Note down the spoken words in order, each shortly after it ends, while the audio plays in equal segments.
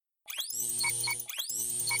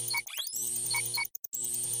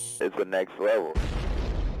It's the next level.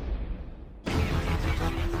 And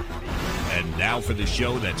now for the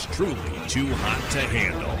show that's truly too hot to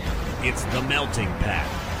handle. It's The Melting Pat,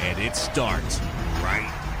 and it starts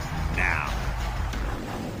right now.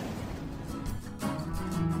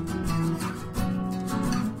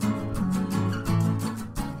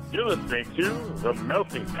 You're listening to The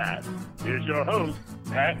Melting Pat. Here's your host,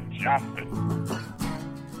 Pat Johnson.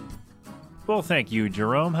 Well, thank you,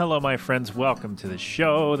 Jerome. Hello, my friends. Welcome to the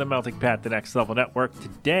show, The Melting Pat, the Next Level Network.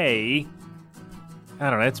 Today, I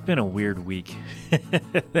don't know, it's been a weird week.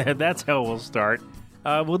 That's how we'll start.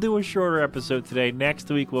 We'll do a shorter episode today. Next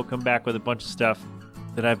week, we'll come back with a bunch of stuff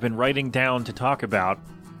that I've been writing down to talk about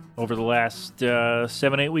over the last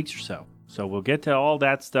 7-8 weeks or so. So we'll get to all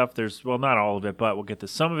that stuff. Well, not all of it, but we'll get to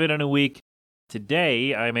some of it in a week.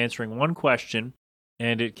 Today, I'm answering one question,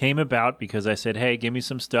 and it came about because I said, hey, give me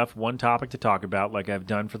some stuff, one topic to talk about, like I've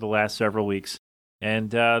done for the last several weeks. And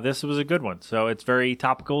this was a good one. So it's very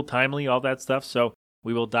topical, timely, all that stuff. So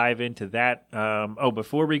we will dive into that.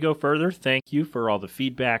 Before we go further, thank you for all the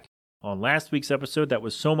feedback on last week's episode. That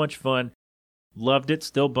was so much fun. Loved it.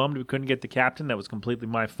 Still bummed we couldn't get the captain. That was completely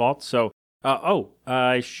my fault. So,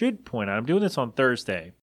 I should point out, I'm doing this on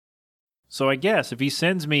Thursday. So I guess if he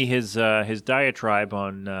sends me his diatribe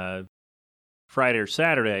on Friday or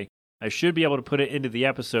Saturday, I should be able to put it into the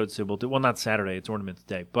episode. So we'll do, well, not Saturday, it's Ornaments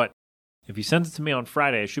Day. But if he sends it to me on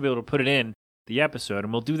Friday, I should be able to put it in the episode.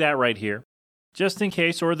 And we'll do that right here, just in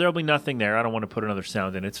case, or there'll be nothing there. I don't want to put another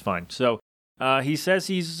sound in. It's fine. So he says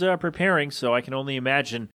he's preparing, so I can only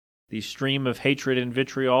imagine the stream of hatred and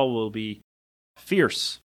vitriol will be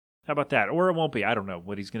fierce. How about that? Or it won't be. I don't know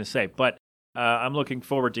what he's going to say. But I'm looking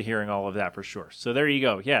forward to hearing all of that for sure. So there you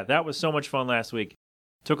go. Yeah, that was so much fun last week.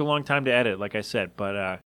 Took a long time to edit, like I said.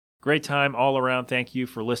 But great time all around. Thank you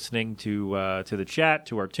for listening to the chat,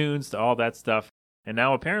 to our tunes, to all that stuff. And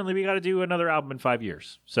now apparently we got to do another album in 5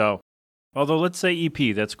 years. So, although let's say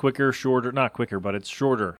EP, that's quicker, shorter. Not quicker, but it's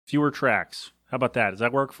shorter. Fewer tracks. How about that? Does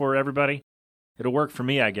that work for everybody? It'll work for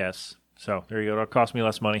me, I guess. So there you go. It'll cost me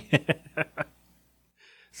less money.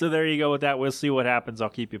 So there you go with that. We'll see what happens. I'll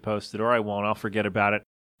keep you posted, or I won't. I'll forget about it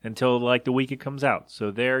until like the week it comes out.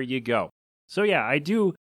 So there you go. So yeah,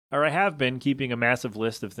 I have been keeping a massive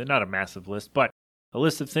list of, not a massive list, but a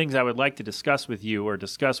list of things I would like to discuss with you or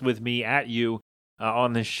discuss with me at you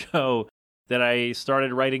on this show that I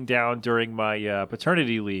started writing down during my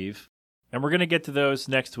paternity leave. And we're going to get to those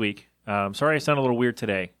next week. Sorry I sound a little weird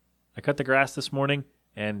today. I cut the grass this morning,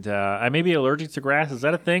 and I may be allergic to grass. Is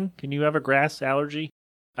that a thing? Can you have a grass allergy?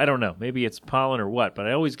 I don't know. Maybe it's pollen or what, but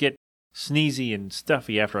I always get sneezy and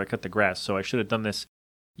stuffy after I cut the grass, so I should have done this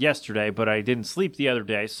yesterday, but I didn't sleep the other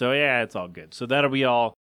day, so yeah, it's all good. So that'll be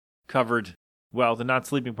all covered. Well, the not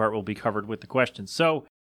sleeping part will be covered with the questions. So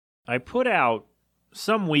I put out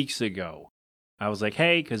some weeks ago, I was like,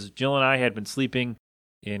 hey, because Jill and I had been sleeping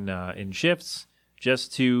in shifts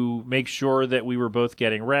just to make sure that we were both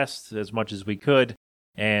getting rest as much as we could,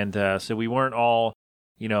 and so we weren't all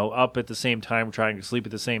up at the same time, trying to sleep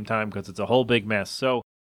at the same time, because it's a whole big mess. So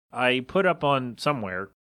I put up on somewhere,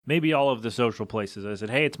 maybe all of the social places, I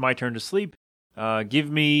said, hey, it's my turn to sleep.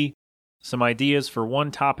 Give me some ideas for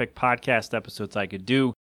one topic podcast episodes I could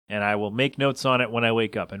do, and I will make notes on it when I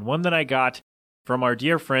wake up. And one that I got from our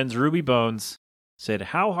dear friends, Ruby Bones, said,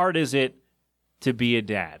 how hard is it to be a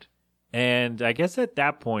dad? And I guess at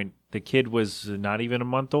that point, the kid was not even a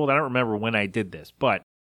month old. I don't remember when I did this, but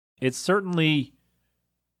it's certainly,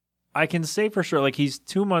 I can say for sure, like he's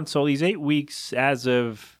 2 months old. He's 8 weeks as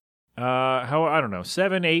of, I don't know,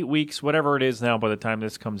 7, 8 weeks, whatever it is now by the time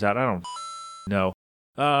this comes out. I don't know.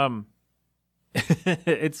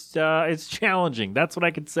 It's challenging. That's what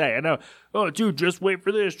I can say. I know, oh, dude, just wait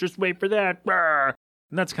for this, just wait for that.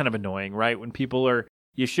 And that's kind of annoying, right? When people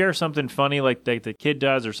you share something funny like the kid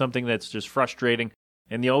does, or something that's just frustrating,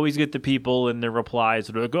 and you always get the people in their replies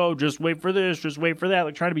that are like, oh, just wait for this, just wait for that,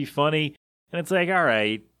 like trying to be funny. And it's like, all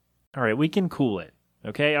right, we can cool it,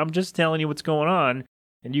 okay? I'm just telling you what's going on,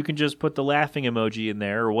 and you can just put the laughing emoji in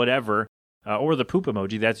there or whatever, or the poop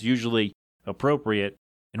emoji. That's usually appropriate,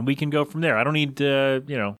 and we can go from there. I don't need to,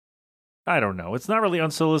 I don't know. It's not really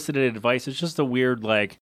unsolicited advice. It's just a weird,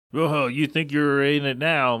 like, oh, you think you're in it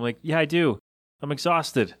now? I'm like, yeah, I do. I'm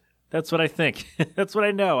exhausted. That's what I think. That's what I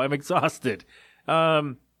know. I'm exhausted.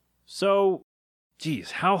 So, geez,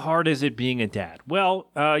 how hard is it being a dad? Well,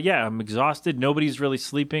 yeah, I'm exhausted. Nobody's really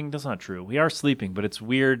sleeping. That's not true. We are sleeping, but it's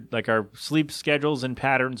weird. Like, our sleep schedules and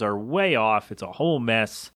patterns are way off. It's a whole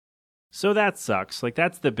mess. So that sucks. Like,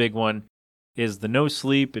 that's the big one, is the no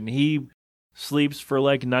sleep, and he sleeps for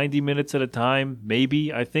like 90 minutes at a time,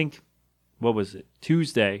 maybe. I think, what was it,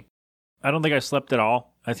 Tuesday? I don't think I slept at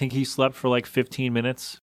all. I think he slept for like 15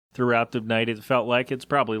 minutes throughout the night. It felt like it's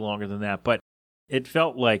probably longer than that, but it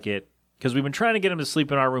felt like it because we've been trying to get him to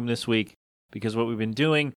sleep in our room this week because what we've been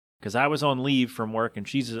doing, because I was on leave from work and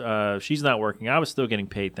she's not working. I was still getting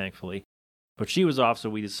paid, thankfully, but she was off. So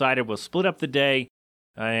we decided we'll split up the day.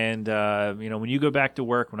 And, when you go back to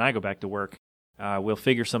work, when I go back to work, we'll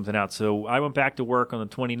figure something out. So I went back to work on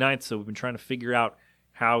the 29th. So we've been trying to figure out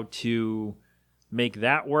how to make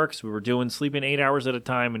that work. So we were sleeping 8 hours at a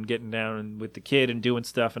time and getting down with the kid and doing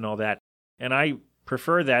stuff and all that. And I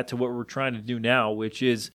prefer that to what we're trying to do now, which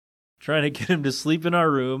is trying to get him to sleep in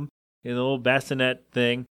our room in the little bassinet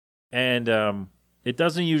thing. And it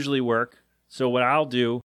doesn't usually work. So what I'll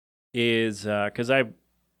do is, because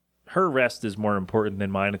her rest is more important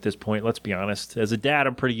than mine at this point, let's be honest. As a dad,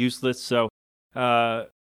 I'm pretty useless. So I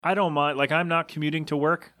don't mind. Like, I'm not commuting to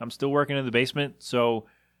work. I'm still working in the basement. So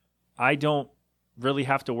I don't really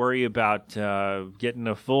have to worry about getting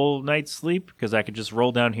a full night's sleep because I could just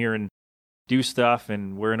roll down here and do stuff.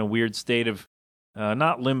 And we're in a weird state of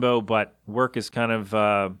not limbo, but work is kind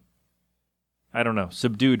of,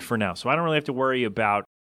 subdued for now. So I don't really have to worry about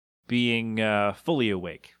being fully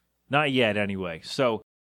awake. Not yet, anyway. So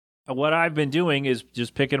what I've been doing is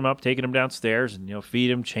just picking him up, taking him downstairs, and feed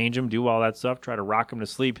him, change him, do all that stuff, try to rock him to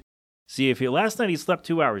sleep. See if last night he slept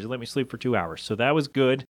 2 hours. He let me sleep for 2 hours, so that was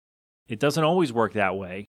good. It doesn't always work that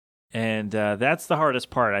way, and that's the hardest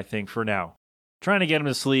part, I think, for now. Trying to get him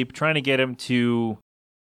to sleep, trying to get him to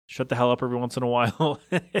shut the hell up every once in a while.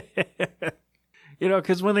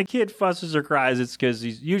 Because when the kid fusses or cries, it's because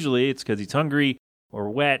he's hungry or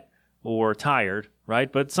wet or tired,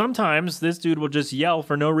 right? But sometimes this dude will just yell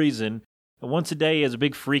for no reason. And once a day he has a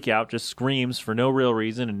big freak out, just screams for no real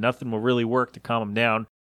reason, and nothing will really work to calm him down.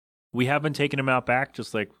 We have been taking him out back,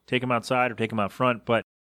 just like take him outside or take him out front, but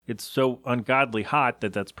it's so ungodly hot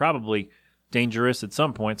that that's probably dangerous at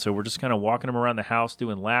some point. So we're just kind of walking him around the house,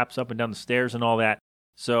 doing laps up and down the stairs and all that.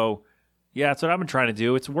 So yeah, that's what I've been trying to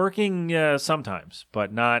do. It's working sometimes,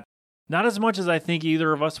 but not as much as I think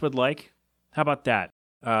either of us would like. How about that?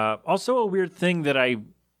 Also a weird thing that I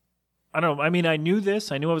don't know. I mean, I knew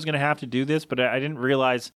this. I knew I was going to have to do this, but I didn't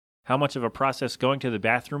realize how much of a process going to the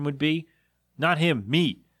bathroom would be. Not him,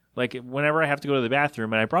 me. Like, whenever I have to go to the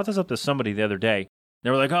bathroom, and I brought this up to somebody the other day, they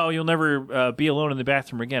were like, oh, you'll never be alone in the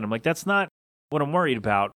bathroom again. I'm like, that's not what I'm worried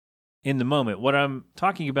about in the moment. What I'm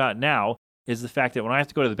talking about now is the fact that when I have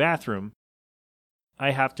to go to the bathroom,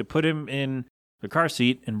 I have to put him in the car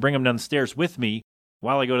seat and bring him down the stairs with me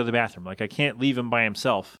while I go to the bathroom. Like, I can't leave him by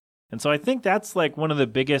himself. And so I think that's like one of the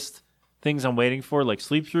biggest things I'm waiting for, like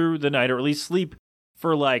sleep through the night, or at least sleep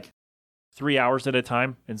for like 3 hours at a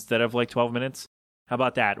time instead of like 12 minutes. How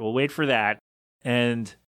about that? We'll wait for that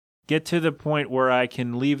and get to the point where I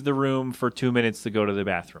can leave the room for 2 minutes to go to the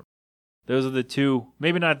bathroom. Those are the two,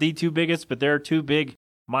 maybe not the two biggest, but there are two big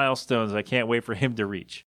milestones I can't wait for him to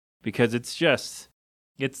reach, because it's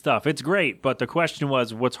tough. It's great, but the question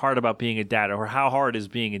was, what's hard about being a dad, or how hard is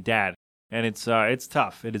being a dad? And it's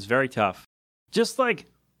tough. It is very tough. Just like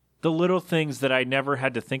the little things that I never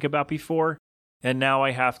had to think about before, and now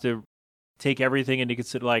I have to take everything into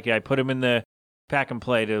consideration. Like, I put him in the pack and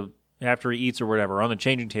play to after he eats or whatever, on the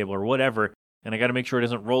changing table or whatever, and I got to make sure he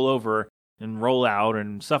doesn't roll over and roll out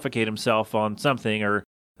and suffocate himself on something, or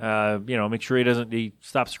make sure he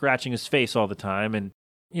stops scratching his face all the time, and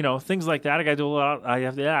things like that. I got to do a lot.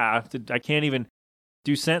 I can't even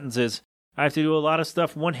do sentences. I have to do a lot of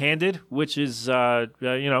stuff one-handed, which is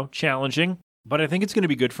challenging, but I think it's going to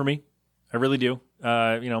be good for me. I really do.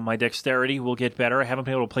 My dexterity will get better. I haven't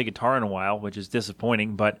been able to play guitar in a while, which is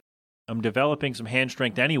disappointing, but I'm developing some hand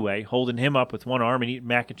strength anyway, holding him up with one arm and eating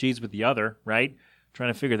mac and cheese with the other, right?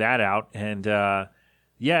 Trying to figure that out. And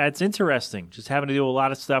it's interesting just having to do a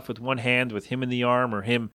lot of stuff with one hand, with him in the arm or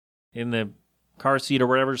him in the car seat or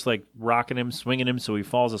whatever, just like rocking him, swinging him so he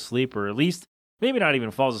falls asleep, or at least maybe not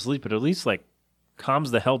even falls asleep, but at least like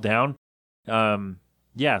calms the hell down.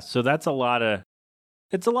 So that's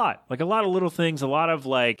it's a lot, like a lot of little things, a lot of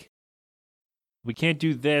like, we can't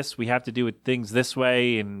do this, we have to do things this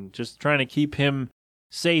way, and just trying to keep him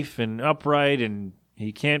safe and upright. And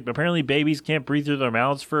apparently babies can't breathe through their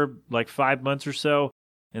mouths for like 5 months or so.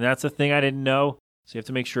 And that's a thing I didn't know. So you have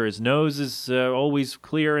to make sure his nose is always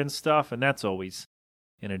clear and stuff. And that's always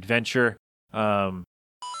an adventure. But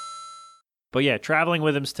yeah, traveling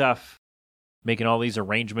with him's tough, making all these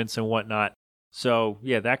arrangements and whatnot. So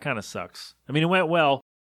yeah, that kind of sucks. I mean, it went well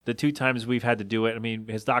the 2 times we've had to do it. I mean,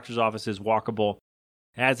 his doctor's office is walkable,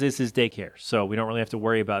 as is his daycare. So we don't really have to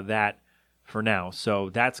worry about that for now. So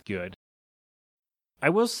that's good. I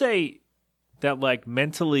will say that, like,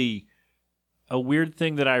 mentally, a weird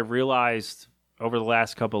thing that I realized over the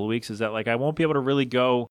last couple of weeks is that, like, I won't be able to really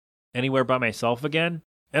go anywhere by myself again.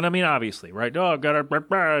 And I mean, obviously, right? Oh, I've got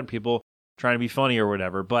to, people trying to be funny or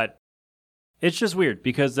whatever. But it's just weird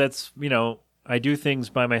because that's, I do things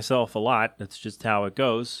by myself a lot. That's just how it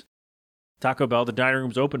goes. Taco Bell, the dining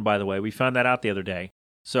room's open, by the way. We found that out the other day.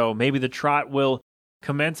 So maybe the trot will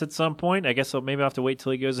commence at some point. I guess maybe I'll have to wait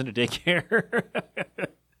till he goes into daycare.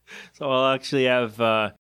 So I'll actually have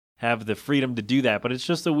the freedom to do that. But it's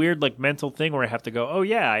just a weird, like, mental thing where I have to go, oh,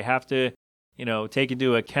 yeah, I have to, take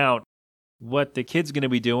into account what the kid's going to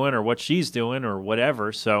be doing or what she's doing or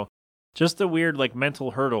whatever. So just a weird, like,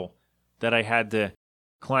 mental hurdle that I had to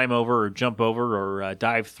climb over or jump over or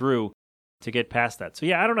dive through to get past that. So,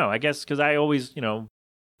 yeah, I don't know. I guess because I always,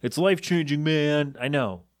 it's life-changing, man. I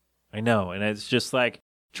know. And it's just like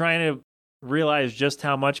trying to realize just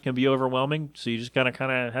how much can be overwhelming. So you just kind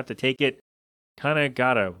of have to take it,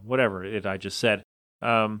 whatever I just said.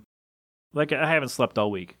 Like I haven't slept all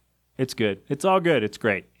week. It's good. It's all good. It's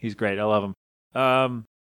great. He's great. I love him.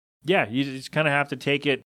 Yeah, you just kind of have to take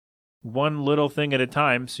it one little thing at a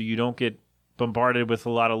time so you don't get bombarded with a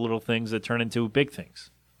lot of little things that turn into big things.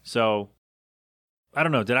 So, I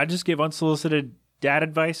don't know. Did I just give unsolicited dad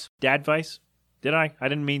advice? Did I? I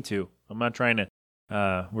didn't mean to. I'm not trying to.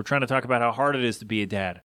 We're trying to talk about how hard it is to be a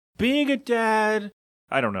dad. Being a dad,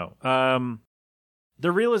 I don't know.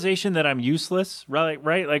 The realization that I'm useless, right?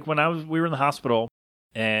 Like when we were in the hospital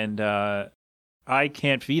and I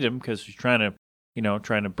can't feed him because she's trying to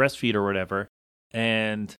breastfeed or whatever.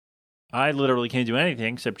 And I literally can't do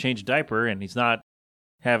anything except change a diaper, and he's not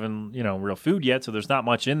having, real food yet, so there's not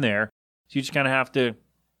much in there. So you just kind of have to,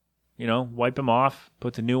 wipe him off,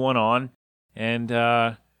 put the new one on, and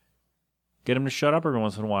get him to shut up every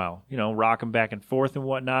once in a while, rock him back and forth and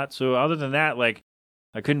whatnot. So other than that, like,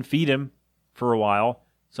 I couldn't feed him for a while,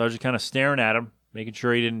 so I was just kind of staring at him, making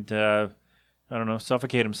sure he didn't,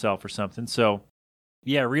 suffocate himself or something. So,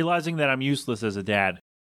 yeah, realizing that I'm useless as a dad.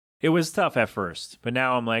 It was tough at first, but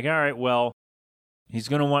now I'm like, all right, well, he's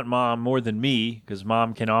going to want mom more than me because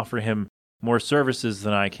mom can offer him more services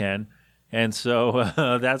than I can. And so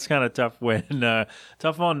that's kind of tough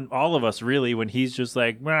tough on all of us, really, when he's just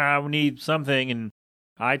like, we need something. And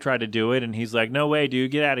I try to do it. And he's like, no way,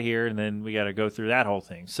 dude, get out of here. And then we got to go through that whole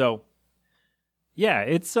thing. So, yeah,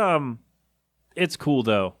 it's cool,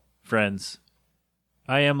 though, friends.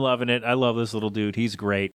 I am loving it. I love this little dude. He's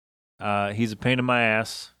great. He's a pain in my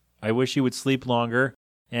ass. I wish he would sleep longer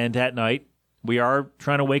and at night. We are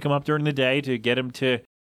trying to wake him up during the day to get him to,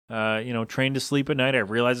 train to sleep at night. I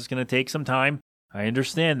realize it's going to take some time. I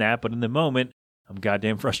understand that. But in the moment, I'm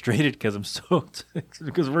goddamn frustrated because I'm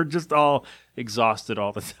because we're just all exhausted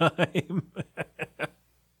all the time.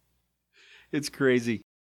 It's crazy.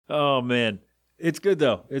 Oh, man. It's good,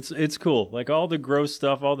 though. It's cool. Like all the gross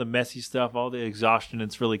stuff, all the messy stuff, all the exhaustion,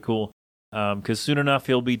 it's really cool. Because soon enough,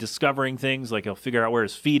 he'll be discovering things, like he'll figure out where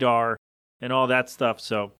his feet are and all that stuff.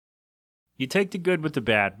 So you take the good with the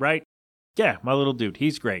bad, right? Yeah, my little dude,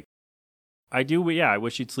 he's great. I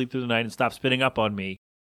wish he'd sleep through the night and stop spitting up on me.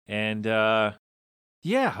 And, other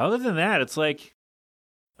than that, it's like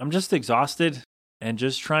I'm just exhausted and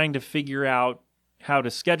just trying to figure out how to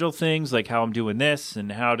schedule things, like how I'm doing this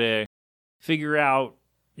and how to figure out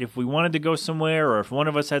if we wanted to go somewhere or if one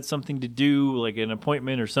of us had something to do, like an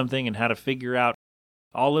appointment or something, and how to figure out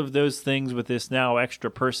all of those things with this now extra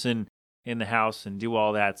person in the house and do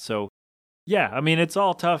all that. So, yeah, I mean, it's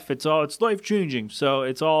all tough. It's life-changing. So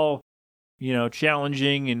it's all,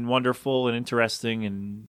 challenging and wonderful and interesting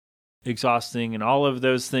and exhausting and all of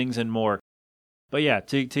those things and more. But yeah,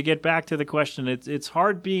 to get back to the question, it's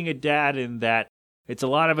hard being a dad in that it's a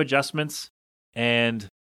lot of adjustments and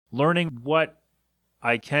learning what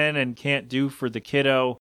I can and can't do for the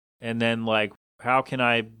kiddo, and then, like, how can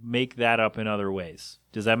I make that up in other ways?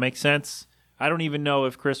 Does that make sense? I don't even know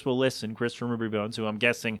if Chris will listen. Chris from Ruby Bones, who I'm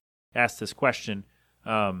guessing asked this question.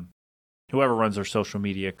 Whoever runs our social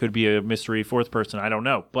media. Could be a mystery fourth person. I don't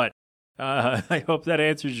know. But I hope that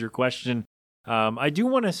answers your question. I do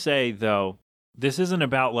want to say, though, this isn't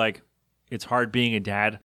about, like, it's hard being a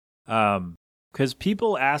dad. Because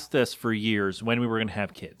people asked us for years when we were going to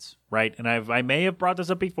have kids, right? And I may have brought this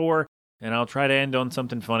up before, and I'll try to end on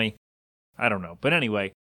something funny. I don't know. But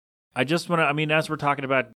anyway, I just want to, as we're talking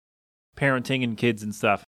about parenting and kids and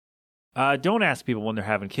stuff, don't ask people when they're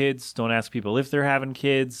having kids. Don't ask people if they're having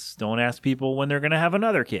kids. Don't ask people when they're going to have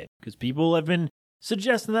another kid. Because people have been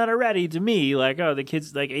suggesting that already to me. Like, oh, the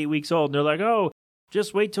kid's like 8 weeks old. And they're like, oh,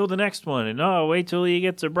 just wait till the next one. And oh, wait till he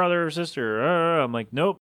gets a brother or sister. I'm like,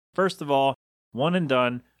 nope. First of all, one and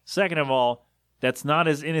done. Second of all, that's not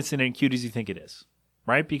as innocent and cute as you think it is,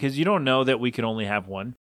 right? Because you don't know that we can only have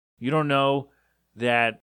one. You don't know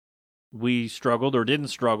that we struggled or didn't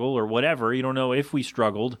struggle or whatever. You don't know if we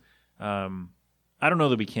struggled. I don't know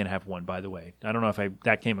that we can't have one, by the way. I don't know if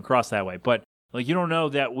that came across that way. But, like, you don't know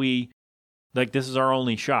that this is our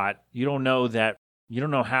only shot. You don't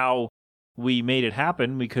know how we made it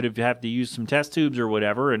happen. We could have had to use some test tubes or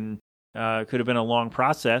whatever, and it could have been a long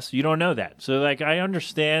process. You don't know that. So, like, I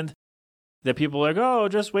understand that people are like, oh,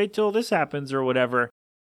 just wait till this happens or whatever.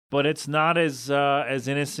 But it's not as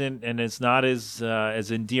innocent, and it's not as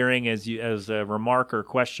endearing as a remark or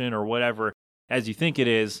question or whatever as you think it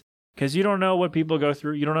is, because you don't know what people go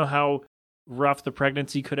through. You don't know how rough the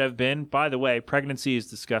pregnancy could have been. By the way, pregnancy is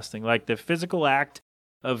disgusting. Like, the physical act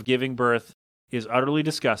of giving birth is utterly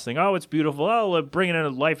disgusting. Oh, it's beautiful. Oh, bringing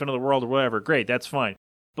in life into the world or whatever. Great, that's fine.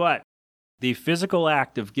 But the physical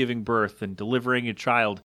act of giving birth and delivering a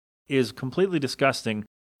child is completely disgusting,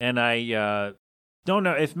 and I don't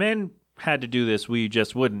know. If men had to do this, we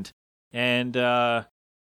just wouldn't. And I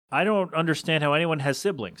don't understand how anyone has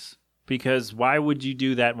siblings, because why would you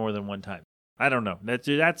do that more than one time? I don't know.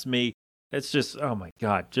 That's me. It's just, oh my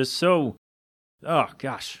God, just so, oh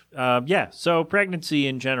gosh. Yeah, so pregnancy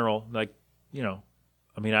in general, like, you know,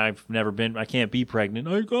 I mean, I can't be pregnant.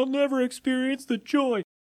 I'll never experience the joy.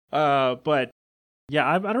 But yeah,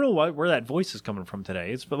 I don't know where that voice is coming from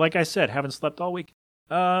today. But like I said, haven't slept all week.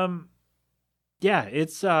 Yeah,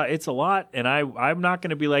 it's a lot, and I'm not going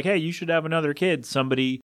to be like, hey, you should have another kid,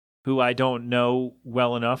 somebody who I don't know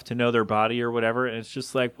well enough to know their body or whatever. And it's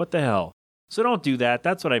just like, what the hell? So don't do that.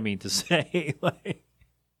 That's what I mean to say. Like,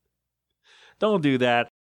 don't do that.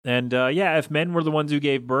 And yeah, if men were the ones who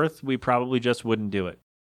gave birth, we probably just wouldn't do it.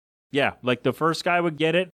 Yeah, like the first guy would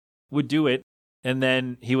do it, and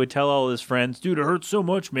then he would tell all his friends, dude, it hurts so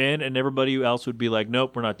much, man. And everybody else would be like,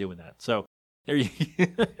 nope, we're not doing that. So there you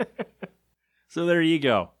So there you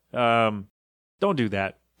go. Don't do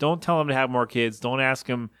that. Don't tell them to have more kids. Don't ask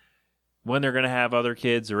them when they're going to have other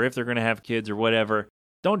kids or if they're going to have kids or whatever.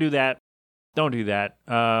 Don't do that. Don't do that.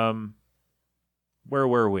 Where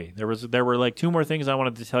were we? There were like two more things I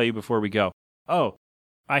wanted to tell you before we go. Oh,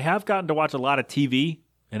 I have gotten to watch a lot of TV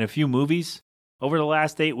and a few movies over the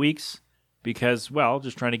last 8 weeks because, well,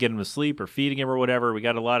 just trying to get him to sleep or feeding him or whatever. We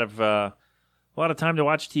got a lot of time to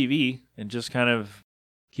watch TV and just kind of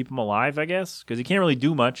keep him alive, I guess, because he can't really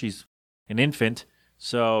do much. He's an infant.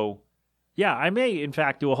 So, yeah, I may, in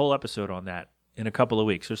fact, do a whole episode on that in a couple of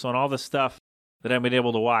weeks, just on all the stuff that I've been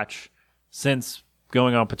able to watch since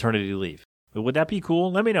going on paternity leave. But would that be cool?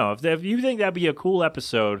 Let me know. If you think that'd be a cool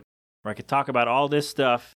episode where I could talk about all this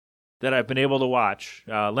stuff that I've been able to watch,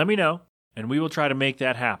 let me know, and we will try to make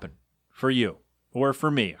that happen for you. Or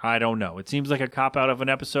for me, I don't know. It seems like a cop-out of an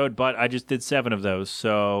episode, but I just did 7 of those.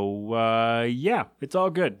 So, yeah, it's all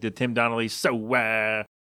good. Did Tim Donnelly, it's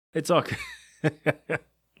all good.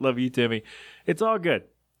 Love you, Timmy. It's all good.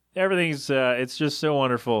 Everything's, it's just so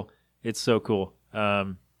wonderful. It's so cool.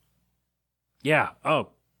 Yeah. Oh,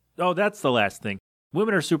 that's the last thing.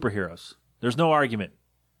 Women are superheroes. There's no argument.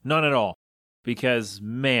 None at all. Because,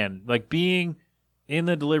 man, like being in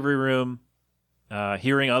the delivery room,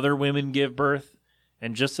 hearing other women give birth,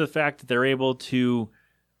 and just the fact that they're able to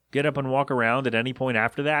get up and walk around at any point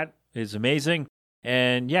after that is amazing.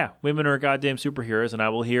 And yeah, women are goddamn superheroes, and I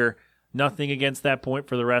will hear nothing against that point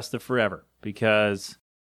for the rest of forever. Because,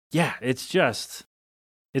 yeah, it's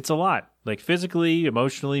a lot. Like physically,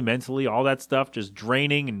 emotionally, mentally, all that stuff, just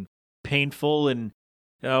draining and painful and,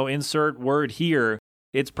 insert word here.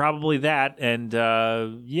 It's probably that. And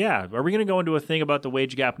yeah, are we going to go into a thing about the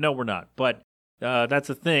wage gap? No, we're not. But that's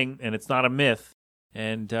a thing, and it's not a myth.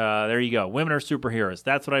 And there you go. Women are superheroes.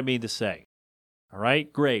 That's what I mean to say. All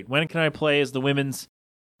right, great. When can I play as the women's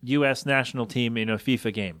U.S. national team in a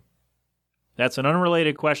FIFA game? That's an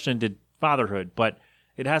unrelated question to fatherhood, but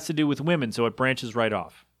it has to do with women, so it branches right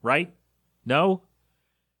off. Right? No?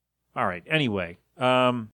 All right, anyway.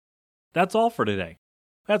 That's all for today.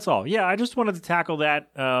 That's all. Yeah, I just wanted to tackle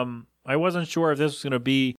that. I wasn't sure if this was going to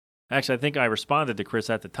be... Actually, I think I responded to Chris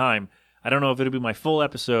at the time. I don't know if it'll be my full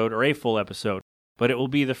episode or a full episode, but it will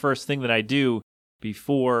be the first thing that I do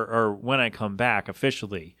before or when I come back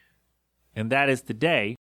officially. And that is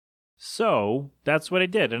today. So that's what I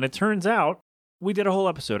did. And it turns out we did a whole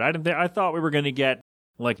episode. I thought we were going to get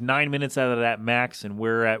like 9 minutes out of that max, and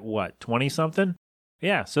we're at what, 20 something?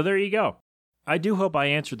 Yeah, so there you go. I do hope I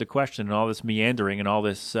answered the question and all this meandering and all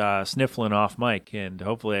this sniffling off mic, and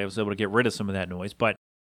hopefully I was able to get rid of some of that noise. But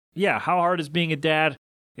yeah, how hard is being a dad?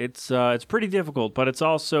 It's pretty difficult, but it's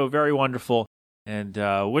also very wonderful, and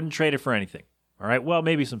wouldn't trade it for anything. All right, well,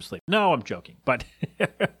 maybe some sleep. No, I'm joking, but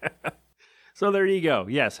so there you go.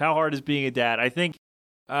 Yes, how hard is being a dad? I think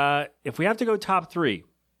if we have to go top 3,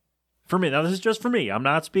 For me, now this is just for me. I'm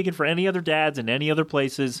not speaking for any other dads in any other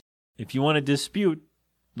places. If you want to dispute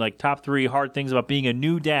like top 3 hard things about being a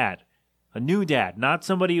new dad, not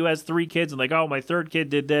somebody who has 3 kids and like, oh, my 3rd kid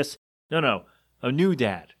did this. No, a new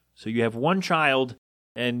dad. So you have 1 child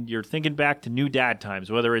and you're thinking back to new dad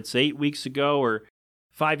times, whether it's 8 weeks ago or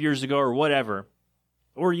 5 years ago or whatever,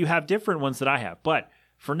 or you have different ones that I have. But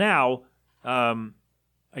for now, I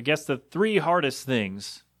guess the 3 hardest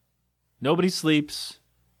things, nobody sleeps,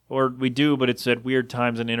 or we do, but it's at weird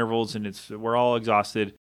times and intervals, and we're all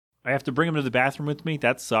exhausted. I have to bring them to the bathroom with me.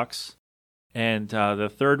 That sucks. And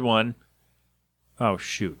the 3rd one, oh,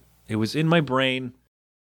 shoot. It was in my brain.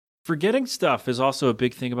 Forgetting stuff is also a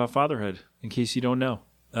big thing about fatherhood, in case you don't know.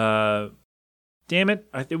 Damn it.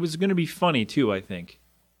 It was going to be funny, too, I think.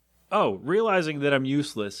 Oh, realizing that I'm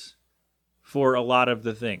useless for a lot of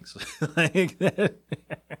the things.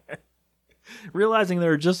 Realizing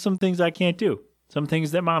there are just some things I can't do. Some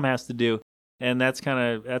things that mom has to do. And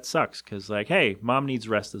that sucks, because, like, hey, mom needs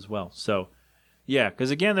rest as well. So, yeah,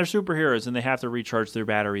 because, again, they're superheroes, and they have to recharge their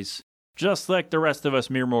batteries, just like the rest of us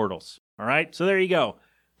mere mortals. All right? So there you go.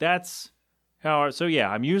 That's how, so yeah,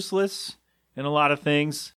 I'm useless in a lot of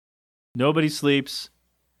things. Nobody sleeps.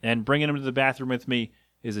 And bringing them to the bathroom with me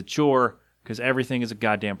is a chore, because everything is a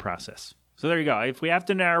goddamn process. So there you go. If we have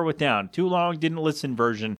to narrow it down, too long, didn't listen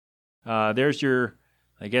version, there's your,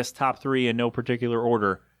 I guess, top 3 in no particular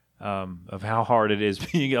order of how hard it is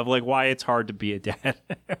being, of like why it's hard to be a dad.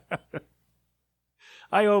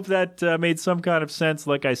 I hope that made some kind of sense.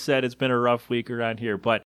 Like I said, it's been a rough week around here,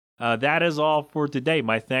 but that is all for today.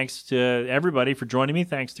 My thanks to everybody for joining me.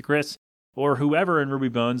 Thanks to Chris or whoever in Ruby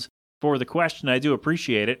Bones for the question. I do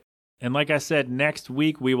appreciate it. And like I said, next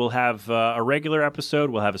week we will have a regular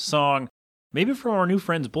episode. We'll have a song, maybe from our new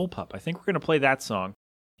friends Bullpup. I think we're going to play that song.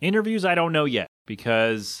 Interviews, I don't know yet,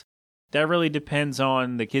 because that really depends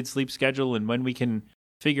on the kid's sleep schedule and when we can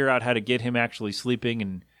figure out how to get him actually sleeping.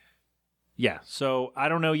 And yeah, so I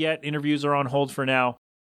don't know yet. Interviews are on hold for now,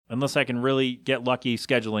 unless I can really get lucky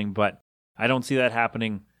scheduling, but I don't see that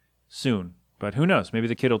happening soon. But who knows? Maybe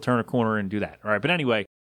the kid will turn a corner and do that. All right, but anyway,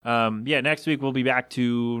 next week we'll be back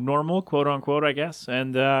to normal, quote unquote, I guess,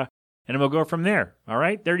 and we'll go from there. All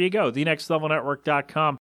right, there you go.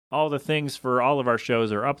 TheNextLevelNetwork.com. All the things for all of our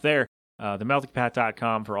shows are up there.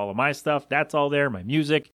 TheMeltingPat.com for all of my stuff. That's all there. My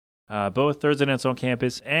music, both Thursday Nights on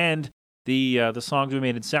Campus and the songs we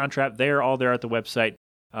made in Soundtrap. They're all there at the website.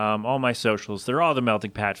 All my socials. They're all The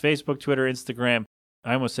Melting Pat. Facebook, Twitter, Instagram.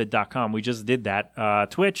 I almost said .com. We just did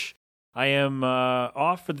that. Twitch. I am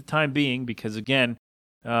off for the time being because, again,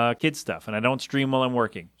 kid stuff, and I don't stream while I'm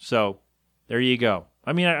working. So there you go.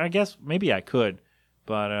 I mean, I guess maybe I could,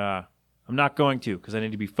 but I'm not going to because I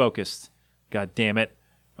need to be focused. God damn it.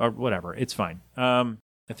 Or whatever. It's fine. I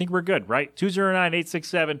think we're good, right?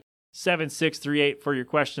 209-867-7638 for your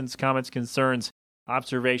questions, comments, concerns,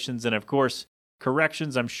 observations, and, of course,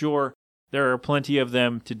 corrections. I'm sure there are plenty of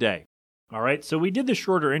them today. All right, so we did the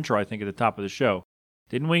shorter intro, I think, at the top of the show.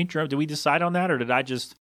 Didn't we? Did we decide on that, or did I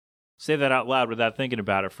just say that out loud without thinking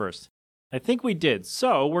about it first? I think we did.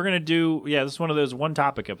 So we're going to do, this is one of those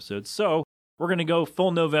one-topic episodes. So we're going to go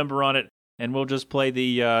full November on it, and we'll just play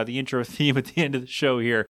the intro theme at the end of the show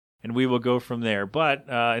here, and we will go from there. But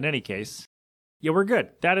in any case, we're good.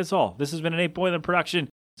 That is all. This has been an 8 Boylan production.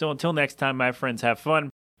 So until next time, my friends, have fun.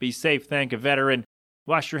 Be safe. Thank a veteran.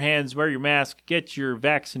 Wash your hands. Wear your mask. Get your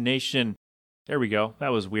vaccination. There we go. That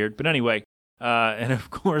was weird. But anyway, and of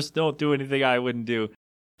course, don't do anything I wouldn't do.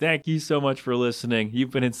 Thank you so much for listening. You've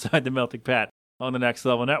been inside the Melting Pat on the Next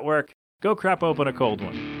Level Network. Go crap open a cold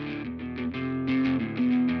one.